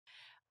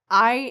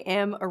I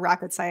am a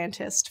rocket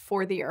scientist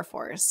for the Air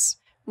Force,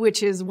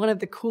 which is one of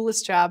the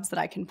coolest jobs that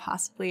I can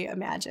possibly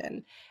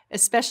imagine,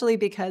 especially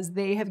because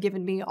they have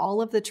given me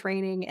all of the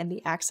training and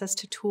the access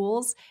to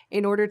tools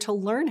in order to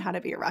learn how to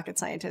be a rocket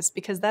scientist,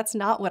 because that's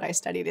not what I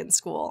studied in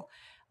school.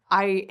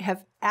 I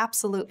have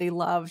absolutely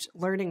loved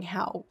learning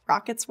how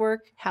rockets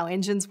work, how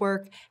engines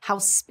work, how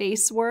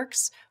space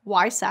works,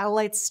 why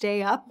satellites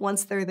stay up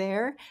once they're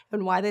there,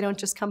 and why they don't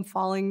just come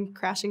falling,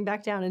 crashing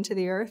back down into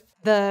the Earth.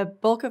 The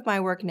bulk of my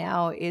work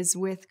now is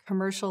with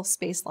commercial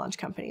space launch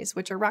companies,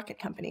 which are rocket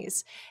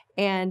companies.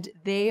 And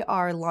they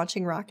are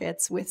launching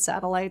rockets with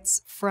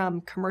satellites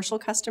from commercial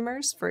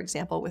customers, for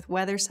example, with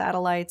weather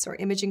satellites or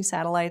imaging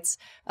satellites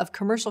of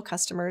commercial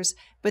customers.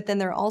 But then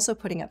they're also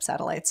putting up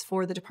satellites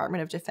for the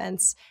Department of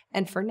Defense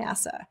and for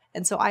NASA.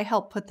 And so I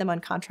help put them on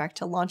contract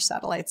to launch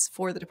satellites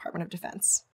for the Department of Defense.